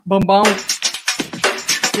Boom, boom.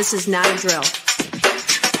 This is not a drill.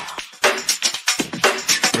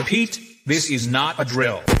 Repeat, this is not a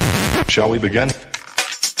drill. Shall we begin?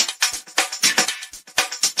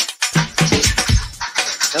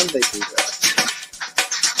 Let's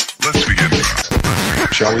begin.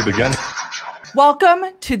 Shall we begin? Welcome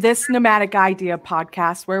to this Nomadic Idea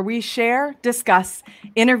podcast, where we share, discuss,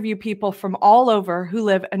 interview people from all over who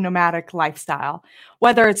live a nomadic lifestyle.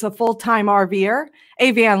 Whether it's a full-time RVer,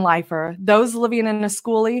 a van lifer, those living in a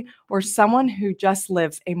schoolie, or someone who just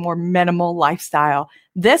lives a more minimal lifestyle,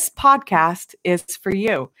 this podcast is for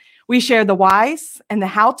you. We share the whys and the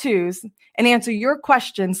how-tos and answer your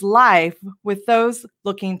questions live with those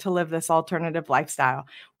looking to live this alternative lifestyle.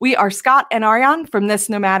 We are Scott and Ariane from This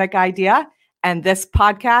Nomadic Idea, and this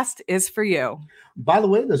podcast is for you. By the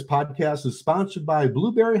way, this podcast is sponsored by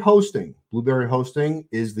Blueberry Hosting. Blueberry Hosting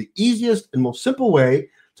is the easiest and most simple way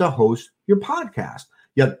to host your podcast,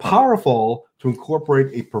 yet powerful to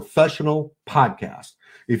incorporate a professional podcast.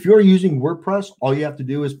 If you're using WordPress, all you have to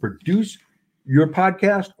do is produce your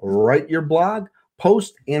podcast, write your blog,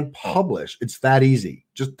 post, and publish. It's that easy.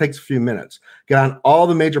 Just takes a few minutes. Get on all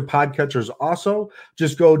the major podcatchers also.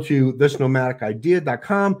 Just go to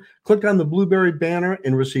thisnomadicidea.com, click on the Blueberry banner,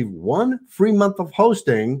 and receive 1 free month of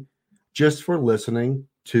hosting just for listening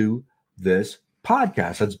to this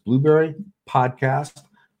podcast. That's Blueberry Podcast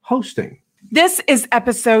Hosting. This is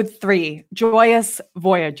episode 3, Joyous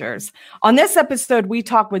Voyagers. On this episode, we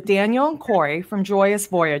talk with Daniel and Corey from Joyous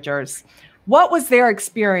Voyagers. What was their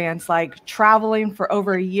experience like traveling for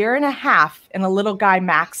over a year and a half in a little guy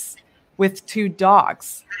Max with 2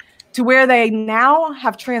 dogs, to where they now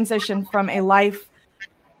have transitioned from a life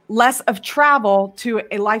less of travel to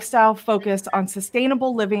a lifestyle focused on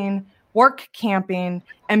sustainable living, work camping,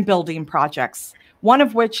 and building projects, one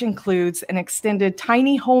of which includes an extended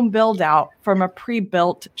tiny home build out from a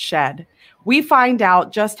pre-built shed. We find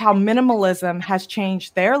out just how minimalism has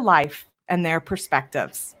changed their life and their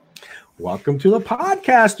perspectives. Welcome to the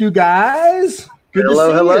podcast, you guys. Good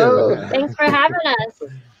hello. to see you. Thanks for having us.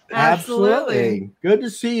 Absolutely. Good to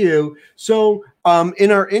see you. So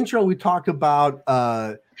in our intro, we talked about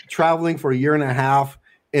traveling for a year and a half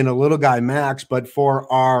in a little guy Max, but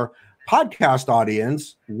for our podcast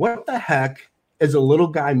audience, what the heck is a little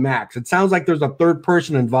guy Max? It sounds like there's a third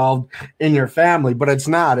person involved in your family, but it's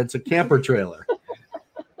not. It's a camper trailer.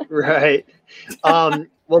 Right.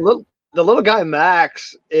 Well, the little guy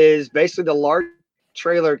Max is basically the large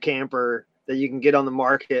trailer camper that you can get on the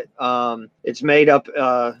market. It's made up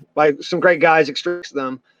by some great guys, Extrix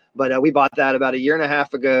them, but we bought that about a year and a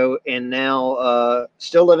half ago, and now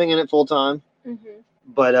still living in it full time. Mm-hmm.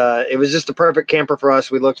 But it was just the perfect camper for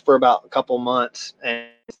us. We looked for about a couple months, and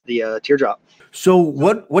the teardrop. So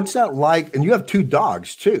what's that like? And you have 2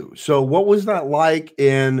 dogs too. So what was that like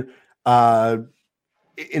in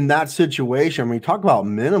that situation? I mean, talk about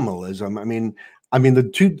minimalism. I mean,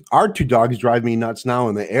 our 2 dogs drive me nuts now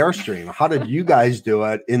in the Airstream. How did you guys do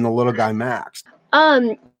it in the little guy Max?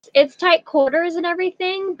 It's tight quarters and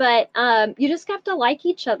everything, but you just have to like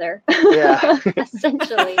each other. Yeah.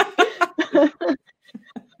 Essentially.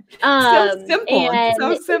 So simple.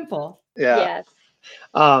 So simple. Yeah. Yes.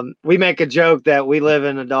 We make a joke that we live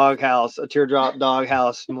in a doghouse, a teardrop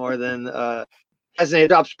doghouse, more than as an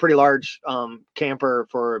teardrop's a pretty large camper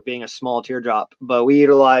for being a small teardrop, but we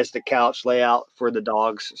utilize the couch layout for the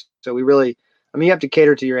dogs. So we really, you have to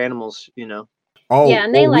cater to your animals, you know. Oh, yeah,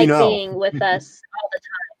 and they like being with us all the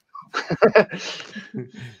time.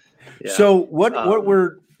 Yeah.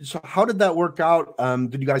 So how did that work out?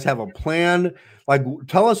 Did you guys have a plan? Like,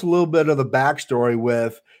 tell us a little bit of the backstory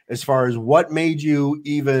with as far as what made you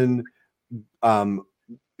even,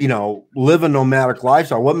 live a nomadic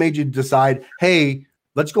lifestyle. What made you decide, hey,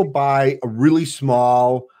 let's go buy a really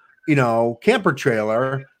small, camper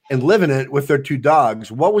trailer and live in it with their 2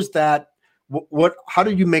 dogs? What was that? How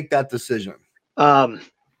did you make that decision?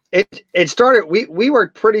 It started, we were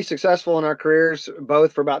pretty successful in our careers,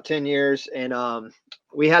 both for about 10 years. And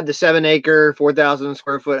we had the 7-acre, 4,000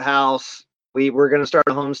 square foot house. We were going to start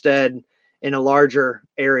a homestead in a larger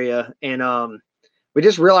area. And we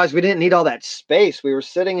just realized we didn't need all that space. We were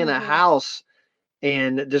sitting in a house,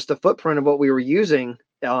 and just the footprint of what we were using.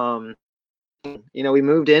 We've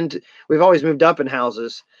always moved up in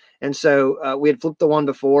houses. And so we had flipped the one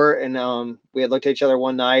before, and we had looked at each other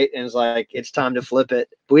one night and was like, it's time to flip it.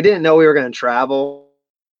 But we didn't know we were going to travel.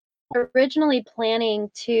 Originally planning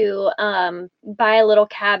to buy a little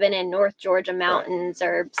cabin in North Georgia mountains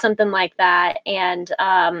or something like that. And,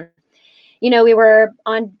 we were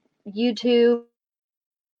on YouTube,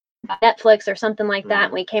 Netflix or something like that.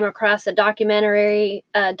 And we came across a documentary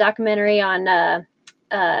on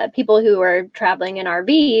people who were traveling in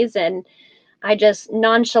RVs, and I just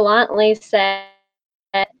nonchalantly said,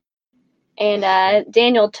 and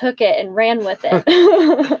Daniel took it and ran with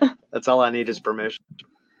it. That's all I need is permission.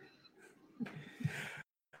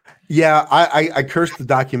 Yeah, I cursed the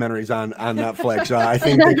documentaries on Netflix. I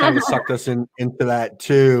think they kind of sucked us into that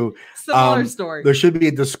too. Similar story. There should be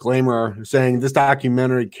a disclaimer saying this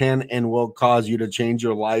documentary can and will cause you to change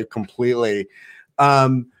your life completely.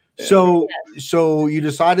 So you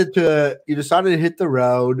decided to hit the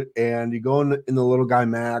road and you go in the little guy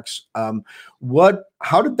Max.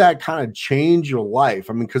 How did that kind of change your life?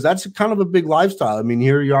 I mean, because that's kind of a big lifestyle. I mean,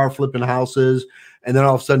 here you are flipping houses, and then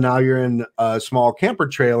all of a sudden now you're in a small camper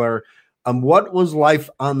trailer. What was life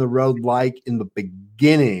on the road like in the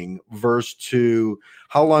beginning versus to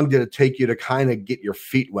how long did it take you to kind of get your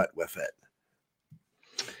feet wet with it?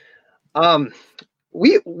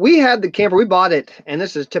 We had the camper, we bought it, and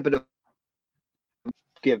this is tip of the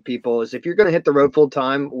give people is if you're going to hit the road full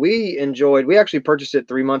time, we actually purchased it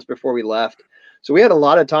 3 months before we left. So we had a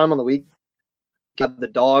lot of time on the week. The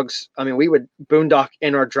dogs, I mean, we would boondock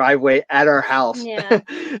in our driveway at our house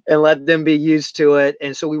and let them be used to it.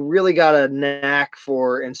 And so we really got a knack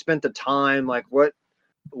for and spent the time like what,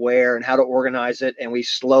 where, and how to organize it. And we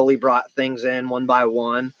slowly brought things in one by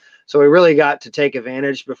one. So we really got to take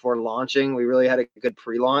advantage before launching. We really had a good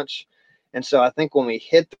pre-launch. And so I think when we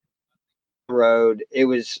hit the road,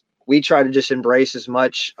 we tried to just embrace as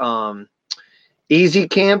much easy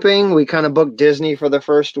camping. We kind of booked Disney for the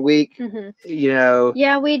first week,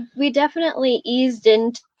 Yeah, we definitely eased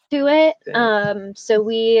into it. So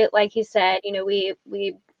we, like you said, we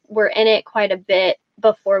were in it quite a bit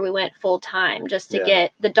before we went full time, just to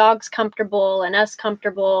get the dogs comfortable and us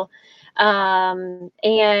comfortable.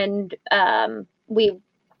 We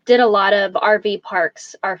did a lot of RV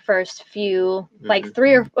parks our first few, like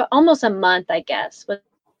 3 or almost a month, I guess, with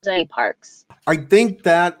RV parks. I think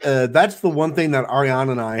that that's the one thing that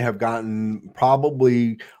Ariana and I have gotten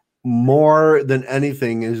probably more than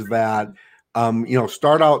anything is that,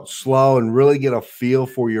 start out slow and really get a feel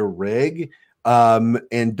for your rig.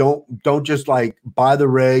 And don't just like buy the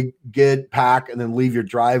rig, pack, and then leave your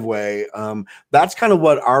driveway. That's kind of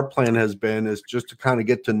what our plan has been, is just to kind of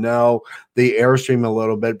get to know the Airstream a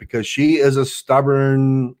little bit, because she is a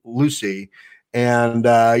stubborn Lucy. And,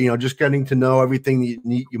 just getting to know everything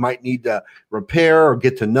you might need to repair or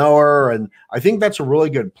get to know her. And I think that's a really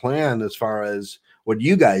good plan as far as what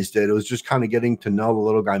you guys did. It was just kind of getting to know the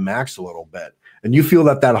little guy Max a little bit. And you feel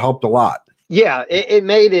that helped a lot. Yeah, it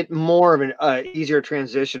made it more of an easier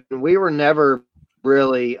transition. We were never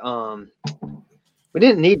really, we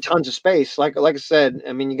didn't need tons of space. Like I said,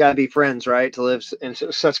 I mean, you got to be friends, right, to live in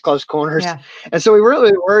such close corners. Yeah. And so we were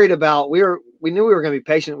really worried about, we knew we were going to be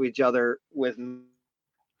patient with each other with,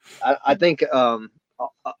 I think our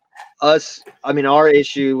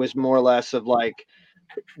issue was more or less of like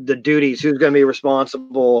the duties, who's going to be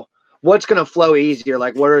responsible, what's going to flow easier,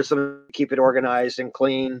 like what are some, keep it organized and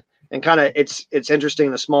clean. And kind of, it's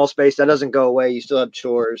interesting, the small space that doesn't go away. You still have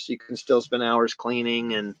chores. You can still spend hours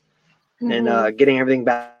cleaning and getting everything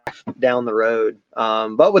back down the road.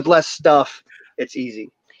 But with less stuff, it's easy.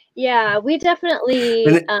 Yeah, we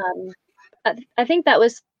definitely. I think that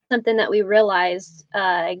was something that we realized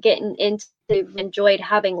getting into. Enjoyed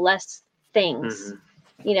having less things.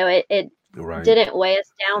 It didn't weigh us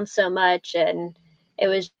down so much, and it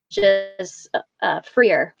was just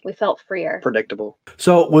freer. We felt freer, predictable.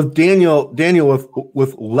 So with Daniel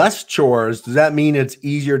with less chores, does that mean it's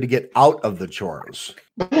easier to get out of the chores?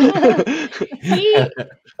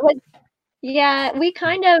 Yeah, we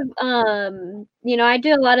kind of I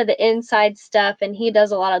do a lot of the inside stuff and he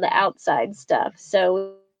does a lot of the outside stuff,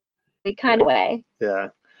 so we kind of way. Yeah,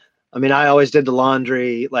 I mean, I always did the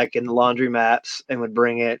laundry, like in the laundry mats, and would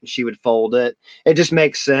bring it and she would fold it. It just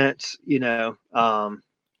makes sense, you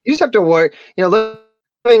just have to work,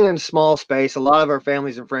 living in small space. A lot of our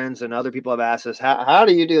families and friends and other people have asked us, how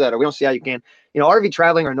do you do that? Or we don't see how you can. RV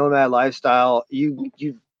traveling or nomad lifestyle, you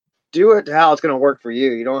do it how it's going to work for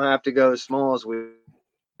you. You don't have to go as small as we.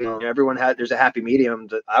 There's a happy medium.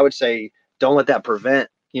 That I would say, don't let that prevent.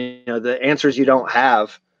 The answers you don't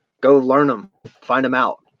have, go learn them, find them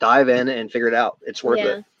out, dive in and figure it out. It's worth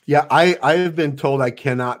it. Yeah, I have been told I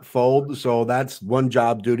cannot fold, so that's one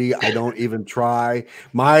job duty. I don't even try.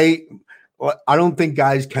 I don't think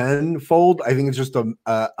guys can fold. I think it's just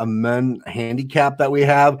a men handicap that we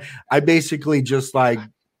have. I basically just like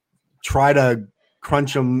try to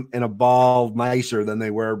crunch them in a ball nicer than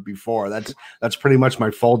they were before. That's pretty much my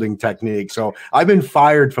folding technique. So I've been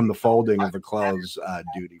fired from the folding of the clothes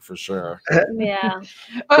duty for sure. Yeah.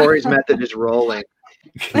 Corey's method is rolling.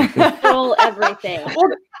 Roll everything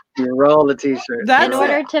You roll the t-shirt. That's in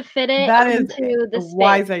order to fit it that is into the a space.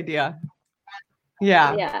 wise idea.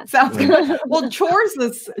 Yeah. Sounds good. Well, chores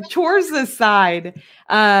aside,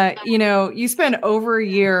 you spent over a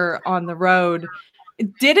year on the road.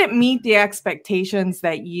 Did it meet the expectations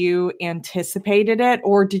that you anticipated it,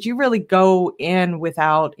 or did you really go in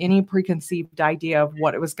without any preconceived idea of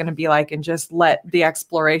what it was going to be like and just let the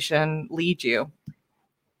exploration lead you?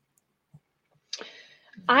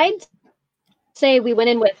 I'd say we went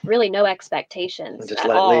in with really no expectations Just at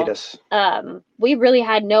let it all. lead us. We really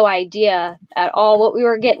had no idea at all what we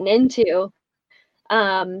were getting into.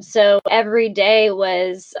 So every day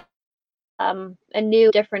was a new,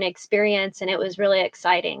 different experience, and it was really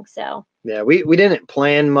exciting. So Yeah, we didn't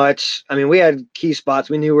plan much. I mean, we had key spots.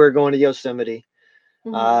 We knew we were going to Yosemite.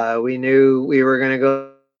 We knew we were going to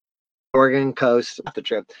go Oregon coast off the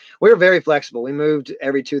trip. We were very flexible. We moved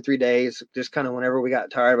every 2-3 days, just kind of whenever we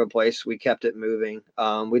got tired of a place, we kept it moving.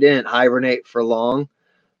 We didn't hibernate for long,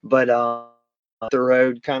 but the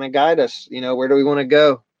road kind of guide us. Where do we want to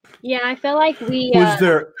go? yeah, I feel like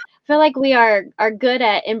we are good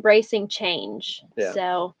at embracing change. Yeah.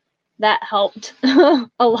 So that helped a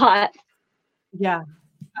lot. Yeah,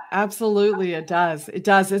 absolutely. It does.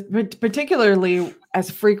 Particularly as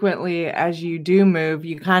frequently as you do move,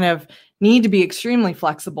 you kind of need to be extremely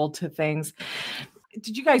flexible to things.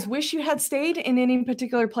 Did you guys wish you had stayed in any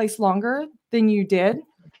particular place longer than you did?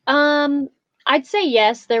 I'd say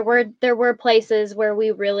yes. There were places where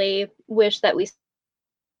we really wish that we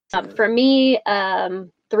stopped. For me,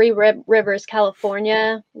 Three Rivers,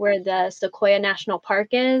 California, where the Sequoia National Park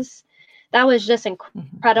is, that was just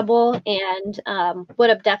incredible, and would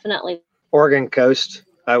have definitely. Oregon coast.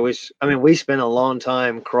 We spent a long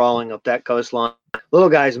time crawling up that coastline. Little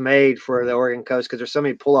Guy's made for the Oregon coast because there's so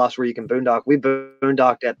many pull-offs where you can boondock. We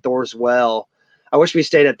boondocked at Thor's Well. I wish we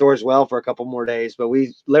stayed at Thor's Well for a couple more days, but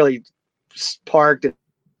we literally parked and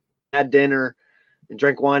had dinner and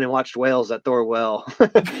drank wine and watched whales at Thor Well.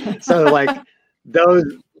 So like those,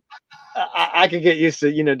 I could get used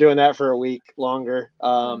to doing that for a week longer.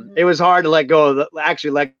 It was hard to let go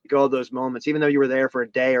of those moments, even though you were there for a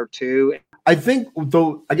day or two. I think,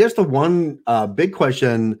 though, I guess the one big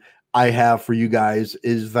question I have for you guys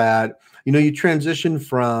is that, you transition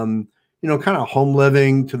from, kind of home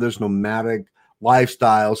living to this nomadic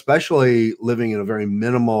lifestyle, especially living in a very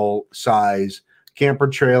minimal size camper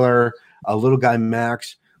trailer, a Little Guy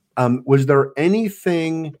Max. Was there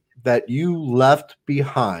anything that you left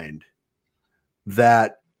behind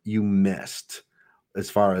that you missed as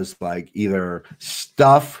far as like either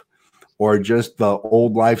stuff or just the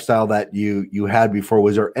old lifestyle that you had before?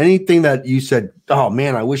 Was there anything that you said, oh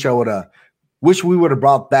man, I wish we would have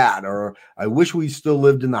brought that, or I wish we still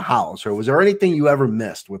lived in the house? Or was there anything you ever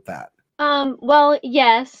missed with that? Well,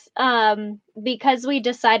 yes, because we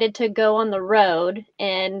decided to go on the road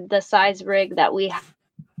in the size rig that we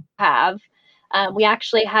have, we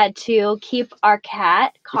actually had to keep our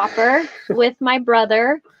cat, Copper, with my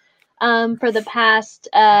brother for the past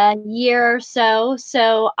year or so.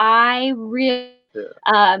 So I really,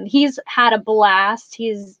 he's had a blast.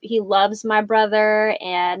 He loves my brother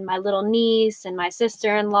and my little niece and my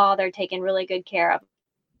sister-in-law. They're taking really good care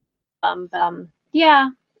of him. Yeah,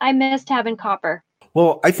 I missed having Copper.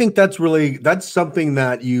 Well, I think that's something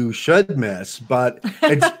that you should miss, but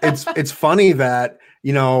it's funny that,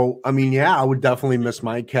 I would definitely miss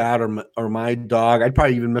my cat or my dog. I'd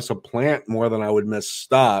probably even miss a plant more than I would miss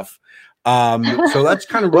stuff. So that's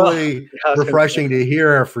kind of really refreshing to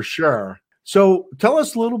hear for sure. So tell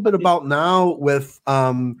us a little bit about now with,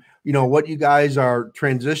 what you guys are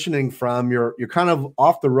transitioning from. You're kind of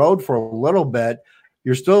off the road for a little bit.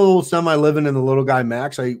 You're still semi living in the Little Guy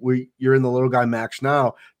Max. You're in the Little Guy Max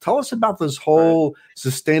now. Tell us about this whole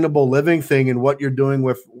sustainable living thing and what you're doing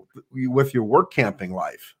with your work camping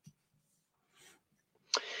life.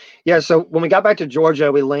 Yeah, so when we got back to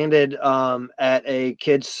Georgia, we landed at a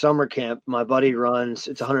kids' summer camp my buddy runs.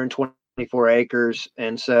 It's 124 acres,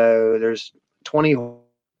 and so there's 20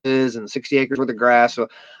 horses and 60 acres worth of grass. So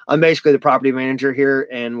I'm basically the property manager here,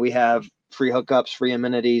 and we have free hookups, free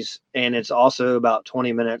amenities, and it's also about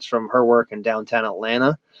 20 minutes from her work in downtown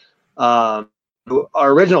Atlanta. Our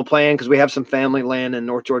original plan, because we have some family land in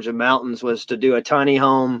North Georgia mountains, was to do a tiny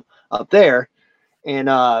home up there. And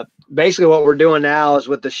basically what we're doing now is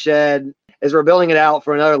with the shed is we're building it out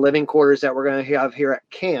for another living quarters that we're going to have here at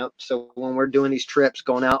camp. So when we're doing these trips,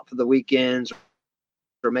 going out for the weekends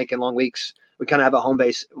or making long weeks, we kind of have a home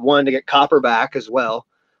base, one, to get Copper back as well.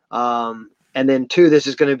 And then two, this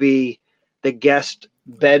is going to be the guest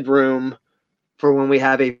bedroom for when we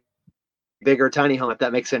have a bigger tiny home, if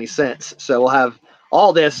that makes any sense. So we'll have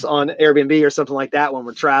all this on Airbnb or something like that when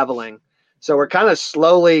we're traveling. So we're kind of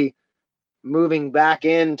slowly moving back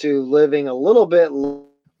into living a little bit,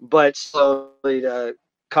 but slowly to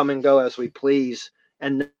come and go as we please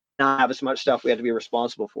and not have as much stuff we have to be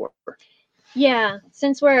responsible for. Yeah,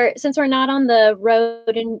 since we're not on the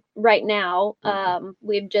road right now,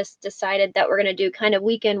 we've just decided that we're gonna do kind of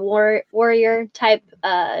weekend warrior type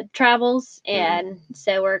travels, and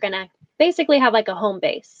so we're gonna basically have like a home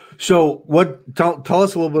base. So tell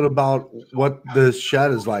us a little bit about what this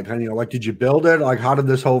shed is like. Like, did you build it? Like, how did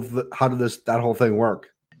that whole thing work?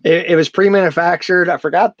 It was pre-manufactured. I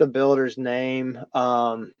forgot the builder's name.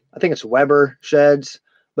 I think it's Weber Sheds,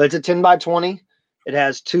 but it's a 10 by 20. It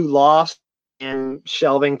has 2 lofts and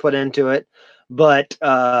shelving put into it. But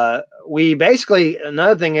we basically,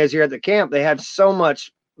 another thing is here at the camp, they had so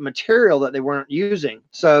much material that they weren't using.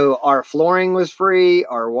 So our flooring was free,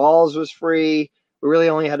 our walls was free. We really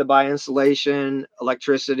only had to buy insulation,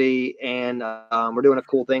 electricity, and we're doing a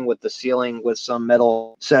cool thing with the ceiling with some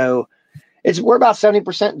metal. So we're about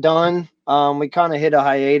 70% done. We kind of hit a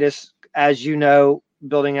hiatus, as you know,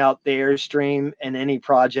 building out the Airstream and any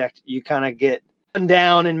project, you kind of get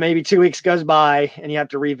down and maybe 2 weeks goes by and you have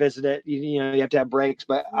to revisit it. You have to have breaks,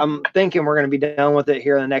 but I'm thinking we're going to be done with it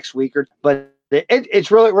here in the next week but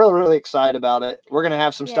it's really excited about it. We're going to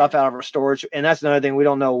have some stuff out of our storage, and that's another thing. We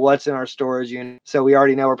don't know what's in our storage unit, so we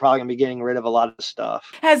already know we're probably going to be getting rid of a lot of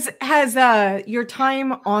stuff. Has your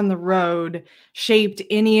time on the road shaped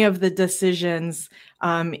any of the decisions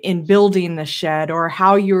in building the shed or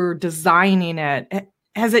how you're designing it?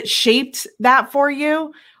 Has it shaped that for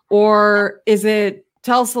you, or is it?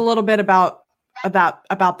 Tell us a little bit about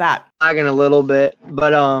that. Lagging a little bit,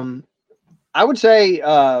 but I would say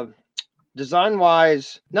design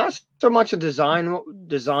wise, not so much a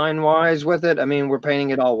design wise with it. I mean, we're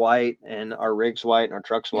painting it all white and our rig's white and our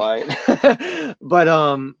truck's white, but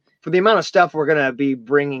for the amount of stuff we're going to be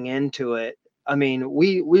bringing into it, I mean,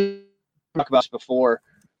 we talked about this before,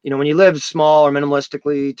 when you live small or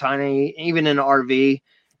minimalistically tiny, even in an RV,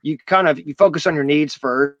 you focus on your needs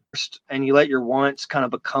first and you let your wants kind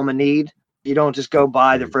of become a need. You don't just go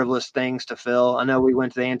buy the frivolous things to fill. I know we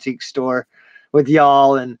went to the antique store with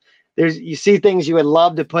y'all, and you see things you would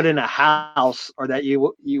love to put in a house, or that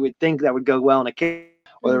you would think that would go well in a kitchen,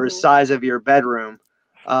 or the size of your bedroom.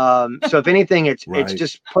 So if anything, it's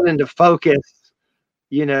just put into focus,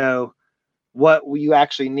 what you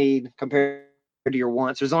actually need compared to your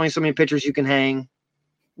wants. There's only so many pictures you can hang.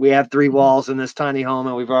 We have 3 walls in this tiny home,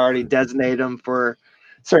 and we've already designated them for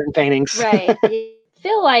certain paintings. Right. I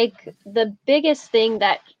feel like the biggest thing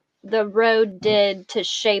that the road did to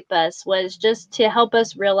shape us was just to help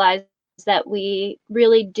us realize that we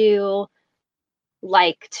really do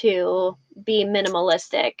like to be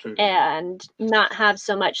minimalistic and not have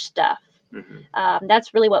so much stuff.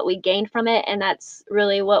 That's really what we gained from it, and that's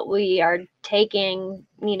really what we are taking,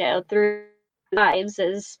 through lives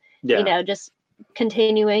is, just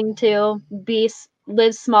continuing to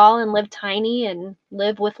live small and live tiny and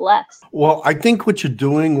live with less. Well, I think what you're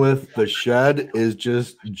doing with the shed is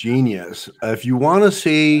just genius. If you want to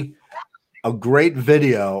see a great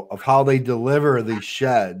video of how they deliver these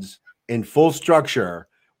sheds in full structure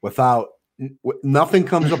without nothing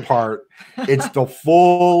comes apart, it's the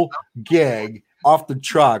full gig off the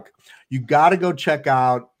truck. You got to go check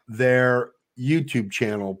out their YouTube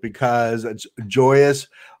channel, because it's Joyous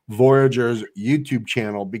Voyagers YouTube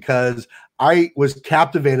channel, because I was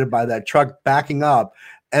captivated by that truck backing up,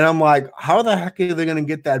 and I'm like, how the heck are they going to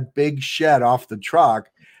get that big shed off the truck?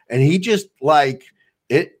 And he just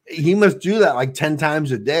he must do that like 10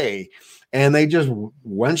 times a day. And they just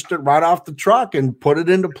winched it right off the truck and put it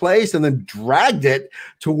into place and then dragged it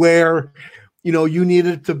to where, you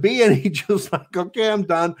needed it to be. And he just like, okay, I'm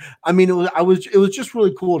done. I mean, it was just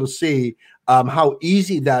really cool to see how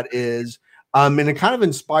easy that is. And it kind of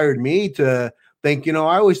inspired me to think,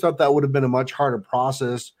 I always thought that would have been a much harder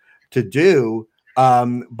process to do.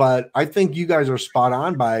 But I think you guys are spot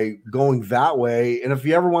on by going that way. And if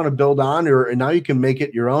you ever want to build on, and now you can make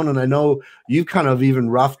it your own. And I know you've kind of even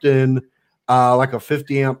roughed in like a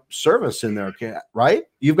 50 amp service in there, right?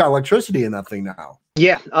 You've got electricity in that thing now.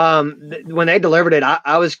 Yeah. When they delivered it,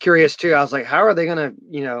 I was curious too. I was like, how are they going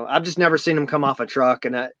to, I've just never seen them come off a truck,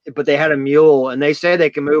 but they had a mule, and they say they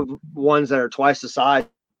can move ones that are twice the size,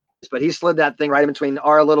 but he slid that thing right in between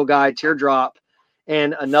our little guy Teardrop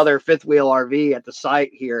and another fifth wheel RV at the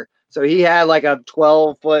site here. So he had like a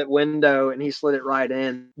 12-foot window, and he slid it right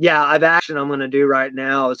in. Yeah, I'm going to do right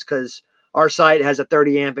now is because our site has a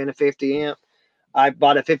 30 amp and a 50 amp. I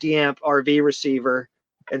bought a 50 amp RV receiver.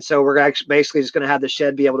 And so we're actually basically just going to have the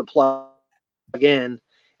shed be able to plug in.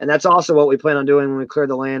 And that's also what we plan on doing when we clear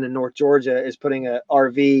the land in North Georgia, is putting a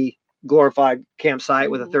RV glorified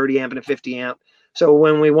campsite with a 30 amp and a 50 amp. So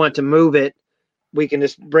when we want to move it, we can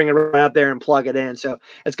just bring it right out there and plug it in. So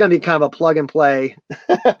it's going to be kind of a plug and play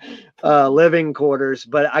living quarters,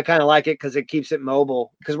 but I kind of like it because it keeps it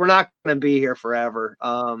mobile, because we're not going to be here forever.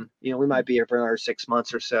 You know, we might be here for another 6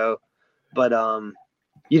 months or so, but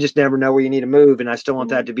you just never know where you need to move. And I still want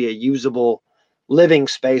that to be a usable living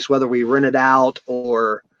space, whether we rent it out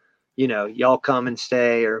or, you know, y'all come and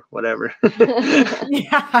stay or whatever.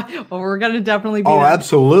 Yeah, well, we're going to definitely be Oh, there.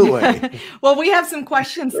 absolutely. Well, we have some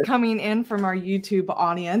questions coming in from our YouTube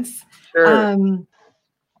audience. Sure.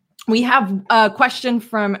 We have a question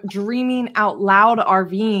from Dreaming Out Loud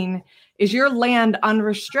RVing. Is your land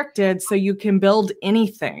unrestricted so you can build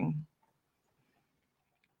anything?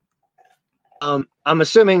 I'm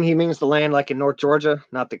assuming he means the land like in North Georgia,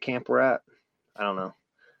 not the camp we're at. I don't know.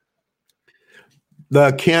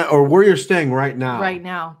 The camp, or where you're staying right now. Right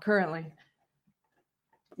now, currently.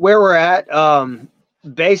 Where we're at,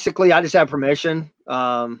 basically, I just have permission.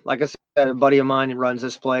 Like I said, a buddy of mine runs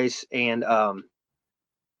this place, and the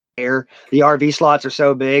RV slots are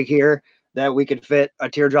so big here that we could fit a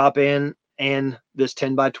teardrop in and this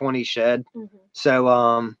 10 by 20 shed. Mm-hmm.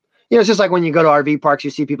 So, you know, it's just like when you go to RV parks,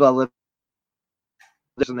 you see people that live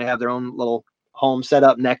and they have their own little home set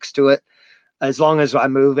up next to it. As long as I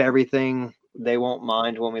move everything, they won't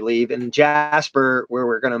mind when we leave. And Jasper, where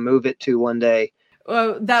we're going to move it to one day.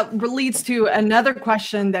 That leads to another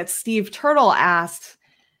question that Steve Turtle asked.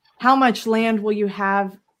 How much land will you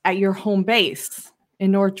have at your home base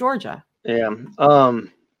in North Georgia? Yeah.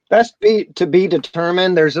 That's to be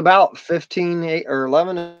determined. There's about 15 or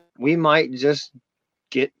 11. We might just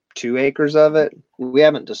get 2 acres of it. We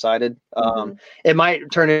haven't decided. It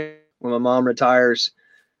might turn in when my mom retires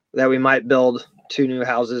that we might build 2 new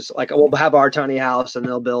houses. Like we'll have our tiny house and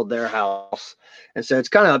they'll build their house. And so it's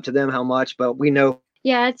kind of up to them how much, but we know.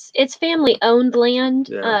 Yeah, it's family owned land.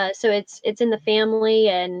 Yeah. So it's in the family,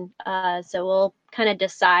 and so we'll kind of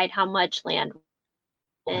decide how much land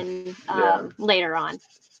and later on.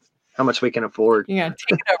 How much we can afford. You're going to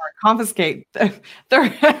take it over, confiscate,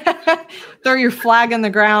 throw your flag in the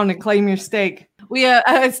ground and claim your stake.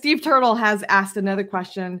 Steve Turtle has asked another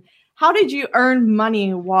question. How did you earn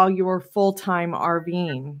money while you were full-time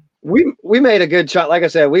RVing? We made a good shot. Like I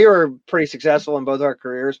said, we were pretty successful in both our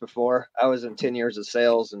careers before. I was in 10 years of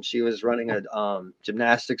sales, and she was running a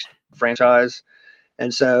gymnastics franchise.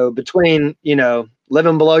 And so between, you know,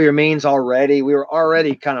 living below your means already, we were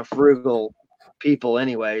already kind of frugal people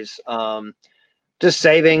anyways. Just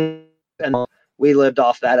saving, and we lived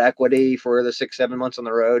off that equity for the 6-7 months on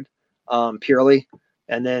the road, purely.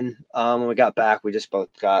 And then when we got back, we just both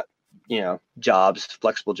got, you know, jobs,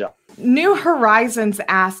 flexible jobs. New Horizons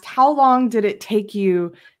asked, how long did it take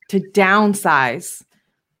you to downsize,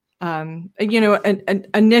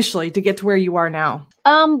 initially to get to where you are now?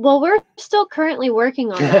 Well, we're still currently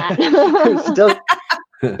working on that.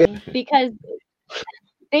 Because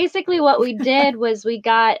basically what we did was we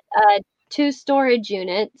got 2 storage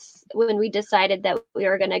units when we decided that we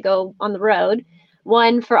were going to go on the road.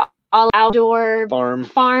 One for all outdoor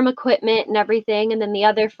farm equipment and everything, and then the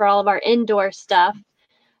other for all of our indoor stuff.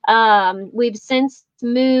 We've since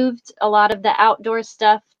moved a lot of the outdoor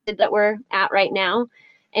stuff that we're at right now,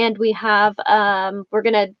 and we have we're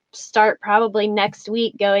gonna start probably next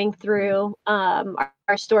week going through our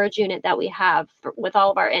storage unit that we have with all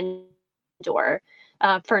of our indoor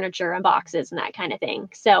furniture and boxes and that kind of thing.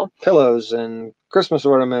 So pillows and Christmas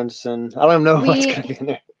ornaments, and I don't know what's gonna be in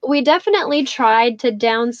there. We definitely tried to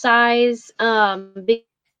downsize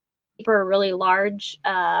for a really large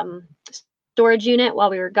storage unit while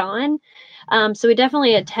we were gone. So we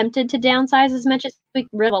definitely attempted to downsize as much as we could,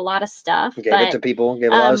 rid of a lot of stuff. Gave it to people,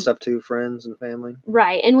 gave a lot of stuff to friends and family.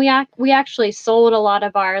 Right. And we actually sold a lot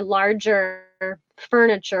of our larger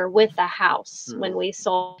furniture with the house when we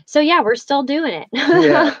sold. So yeah, we're still doing it.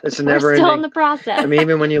 Yeah, it's a never still ending. in the process. I mean,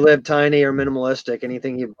 even when you live tiny or minimalistic,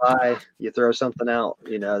 anything you buy, you throw something out.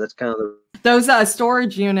 You know, that's kind of those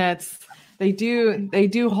storage units. They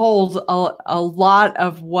do hold a lot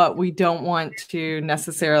of what we don't want to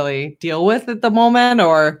necessarily deal with at the moment,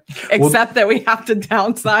 or accept that we have to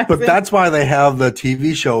downsize. But that's why they have the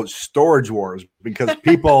TV show Storage Wars, because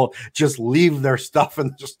people just leave their stuff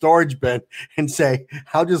in the storage bin and say,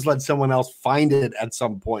 "I'll just let someone else find it at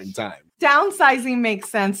some point in time." Downsizing makes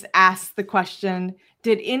sense. Ask the question.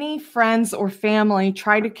 Did any friends or family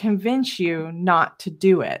try to convince you not to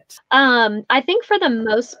do it? I think for the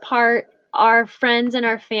most part, our friends and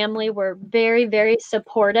our family were very, very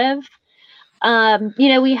supportive.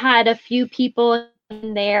 We had a few people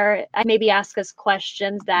there, maybe ask us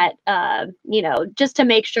questions that, just to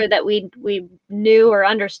make sure that we knew or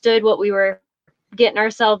understood what we were getting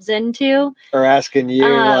ourselves into. Or asking you,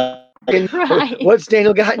 right. what's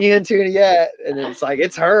Daniel gotten you into yet? And it's like,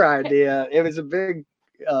 it's her idea. It was a big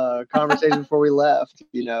conversation before we left,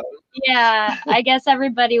 Yeah, I guess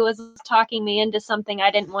everybody was talking me into something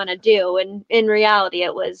I didn't want to do, and in reality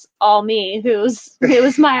it was all me it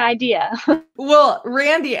was my idea. Well,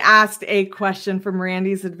 Randy asked a question from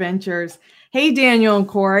Randy's Adventures. Hey, Daniel and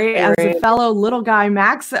Corey, as a fellow Little Guy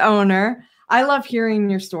Max owner, I love hearing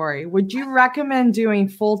your story. Would you recommend doing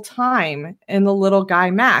full time in the Little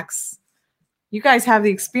Guy Max? You guys have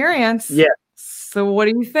the experience. Yeah. So what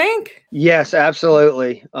do you think? Yes,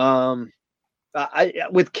 absolutely.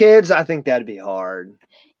 With kids, I think that'd be hard.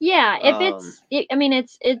 Yeah, it's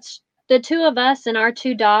the two of us and our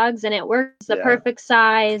two dogs, and it works the perfect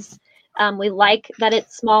size. We like that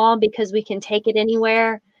it's small because we can take it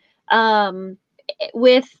anywhere.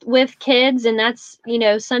 With kids, and that's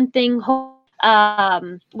something.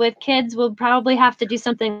 With kids, we'll probably have to do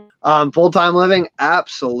something. Full-time living,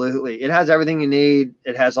 absolutely. It has everything you need.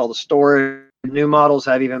 It has all the storage. New models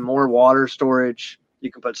have even more water storage.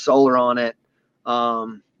 You can put solar on it.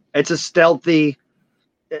 It's a stealthy,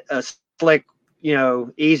 slick,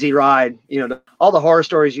 easy ride. All the horror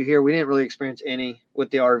stories you hear, we didn't really experience any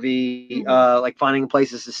with the RV. Like finding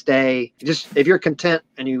places to stay. Just if you're content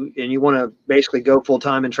and you want to basically go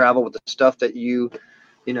full-time and travel with the stuff that you're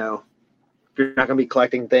not going to be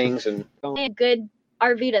collecting things. And a good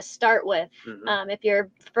RV to start with. If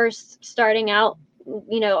you're first starting out,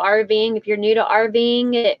 RVing, if you're new to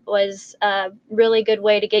RVing, it was a really good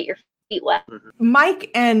way to get your feet wet.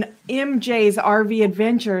 Mike and MJ's RV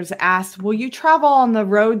Adventures asked, will you travel on the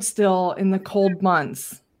road still in the cold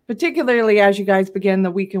months, particularly as you guys begin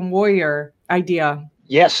the Weekend Warrior idea?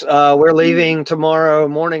 Yes, we're leaving tomorrow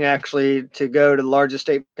morning, actually, to go to the largest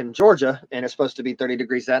state in Georgia, and it's supposed to be 30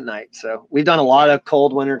 degrees that night. So we've done a lot of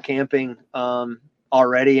cold winter camping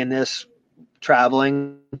already in this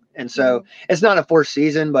traveling. And so it's not a forced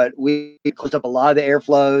season, but we closed up a lot of the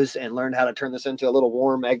airflows and learned how to turn this into a little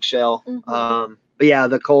warm eggshell. But yeah,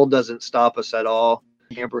 the cold doesn't stop us at all.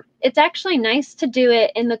 Camper. It's actually nice to do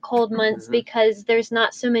it in the cold months because there's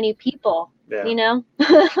not so many people,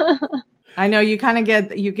 I know you kind of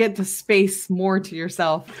get the space more to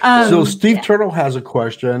yourself. So Steve Turtle has a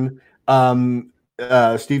question.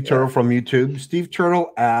 Steve Turtle from YouTube. Steve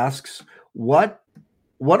Turtle asks, what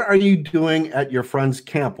are you doing at your friend's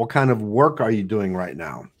camp? What kind of work are you doing right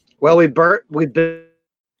now? Well, we built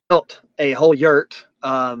a whole yurt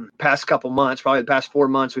past couple months, probably the past 4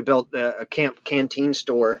 months. We built a camp canteen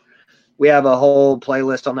store. We have a whole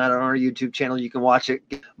playlist on that on our YouTube channel. You can watch it.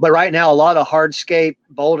 But right now, a lot of hardscape,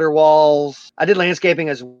 boulder walls. I did landscaping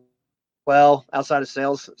as well outside of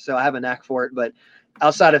sales, so I have a knack for it. But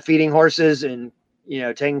outside of feeding horses and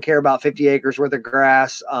taking care of about 50 acres worth of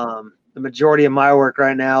grass, the majority of my work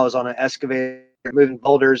right now is on an excavator, moving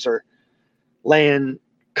boulders or laying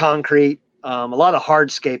concrete. A lot of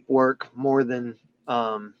hardscape work more than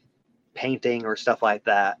painting or stuff like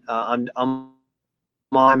that. I'm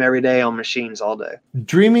every day on machines all day.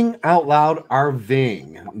 Dreaming Out Loud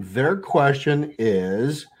RVing. Their question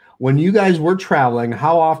is, when you guys were traveling,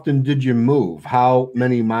 how often did you move? How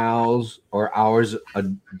many miles or hours a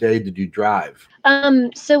day did you drive?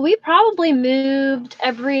 So we probably moved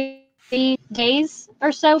every days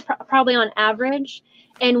or so, probably on average,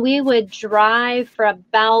 and we would drive for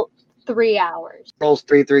about 3 hours. Rolls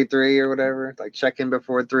 333 or whatever, like check in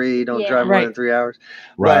before 3, don't drive more than 3 hours.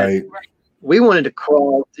 Right. We wanted to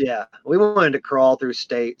crawl. Yeah, we wanted to crawl through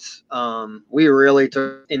states. We really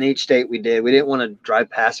took in each state we did. We didn't want to drive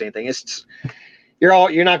past anything. You're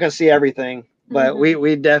not going to see everything, but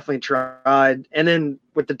we definitely tried. And then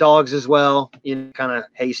with the dogs as well, kind of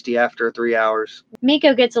hasty after 3 hours.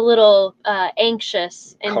 Miko gets a little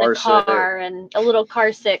anxious in the car and a little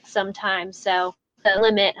car sick sometimes. So to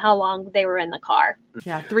limit how long they were in the car.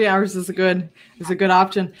 Yeah, 3 hours is a good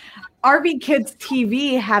option. RV Kids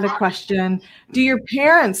TV had a question. Do your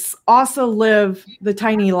parents also live the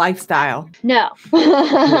tiny lifestyle? No.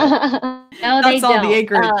 No, that's all the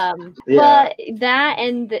acreage. But that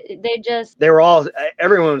and they were all,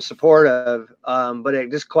 everyone was supportive, but it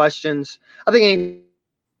just questions. I think any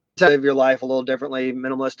to live your life a little differently,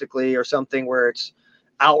 minimalistically, or something where it's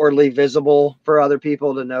outwardly visible for other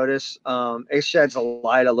people to notice. It sheds a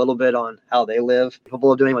light a little bit on how they live,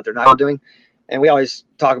 people are doing what they're not doing. And we always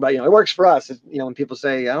talk about, it works for us. When people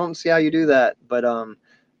say, I don't see how you do that, but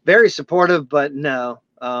very supportive, but no,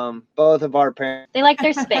 both of our parents. They like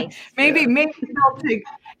their space. maybe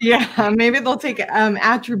they'll take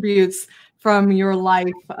attributes from your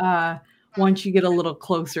life once you get a little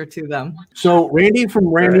closer to them. So Randy from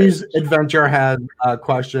Randy's Adventure had a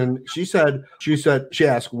question. She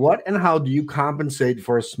asked, what and how do you compensate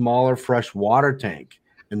for a smaller fresh water tank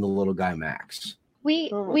in the Little Guy Max?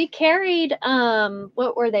 We carried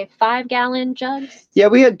what were they, 5-gallon jugs? Yeah,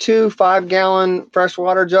 we had 2 5-gallon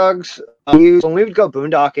freshwater jugs used when we would go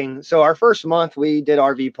boondocking. So our first month we did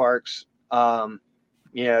RV parks,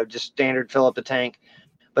 just standard fill up the tank.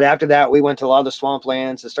 But after that, we went to a lot of the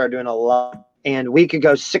swamplands and started doing a lot. And we could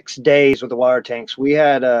go 6 days with the water tanks. We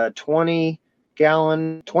had a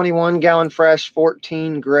 20-gallon, 21-gallon fresh,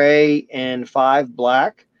 14 gray, and 5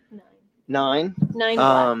 black. 9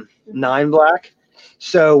 black. 9 black.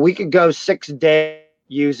 So we could go 6 days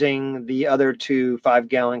using the other 2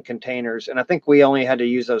 5-gallon containers. And I think we only had to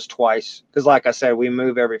use those twice because, like I said, we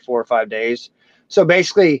move every 4 or 5 days. So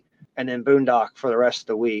basically, and then boondock for the rest of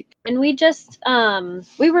the week. And we just,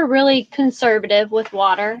 we were really conservative with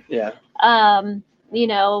water. Yeah.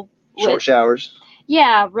 Short showers.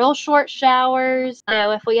 Yeah, real short showers.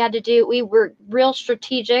 If we had to we were real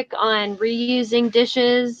strategic on reusing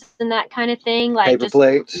dishes and that kind of thing, like paper just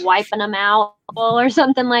plates, wiping them out or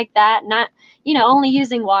something like that. Not, only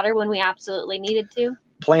using water when we absolutely needed to.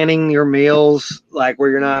 Planning your meals, like where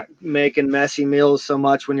you're not making messy meals so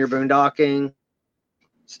much when you're boondocking.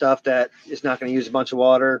 Stuff that is not going to use a bunch of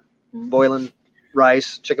water, boiling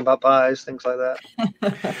rice, chicken pot pies, things like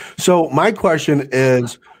that. So my question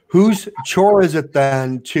is, whose chore is it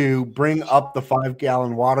then to bring up the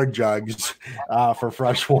 5-gallon water jugs for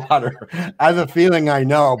fresh water? I have a feeling I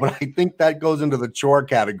know, but I think that goes into the chore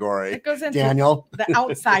category. It goes into Daniel, the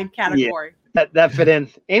outside category. That fit in.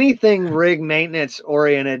 Anything rig maintenance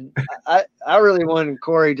oriented. I really wanted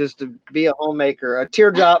Corey just to be a homemaker, a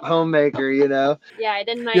teardrop homemaker, Yeah, I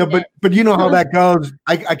didn't mind. Yeah, but you know how that goes.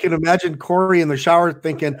 I can imagine Corey in the shower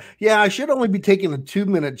thinking, yeah, I should only be taking a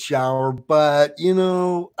 2-minute shower, but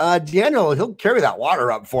Daniel, he'll carry that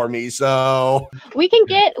water up for me. So we can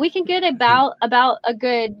get about a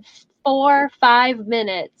good 4 or 5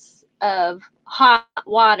 minutes of hot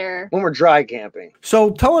water when we're dry camping.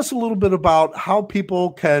 So tell us a little bit about how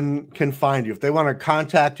people can find you if they want to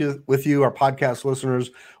contact you with you. Our podcast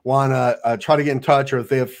listeners want to try to get in touch, or if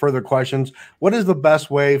they have further questions, what is the best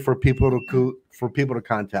way for people to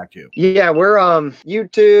contact you? Yeah, we're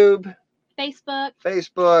YouTube,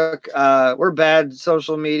 Facebook. We're bad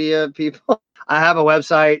social media people. I have a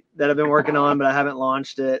website that I've been working on, but I haven't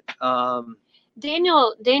launched it.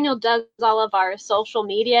 Daniel does all of our social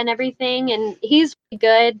media and everything, and he's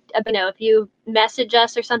good. If you message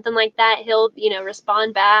us or something like that, he'll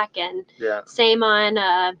respond back, and same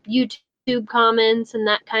on YouTube comments and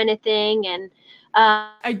that kind of thing. And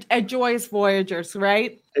at Joyous Voyagers,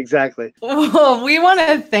 right? Exactly. Oh, we want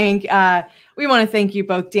to thank you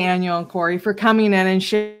both, Daniel and Corey, for coming in and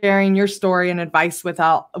sharing your story and advice with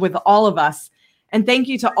all of us. And thank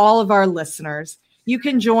you to all of our listeners. You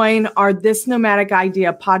can join our This Nomadic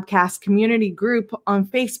Idea podcast community group on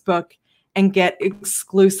Facebook and get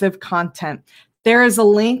exclusive content. There is a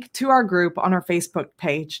link to our group on our Facebook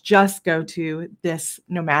page. Just go to This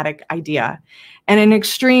Nomadic Idea. And an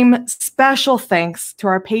extreme special thanks to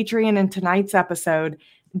our Patreon in tonight's episode,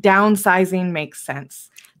 Downsizing Makes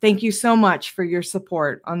Sense. Thank you so much for your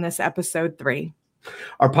support on this episode 3.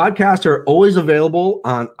 Our podcasts are always available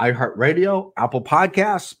on iHeartRadio, Apple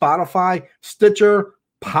Podcasts, Spotify, Stitcher,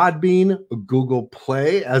 Podbean, Google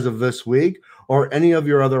Play as of this week, or any of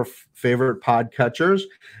your other favorite podcatchers.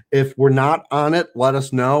 If we're not on it, let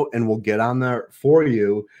us know and we'll get on there for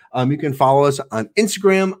you. You can follow us on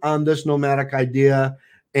Instagram on This Nomadic Idea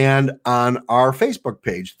and on our Facebook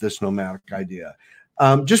page, This Nomadic Idea.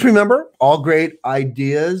 Just remember, all great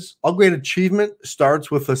ideas, all great achievement starts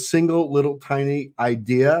with a single little tiny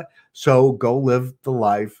idea. So go live the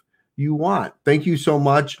life you want. Thank you so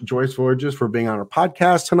much, Joyous Voyagers, for being on our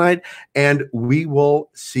podcast tonight. And we will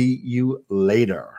see you later.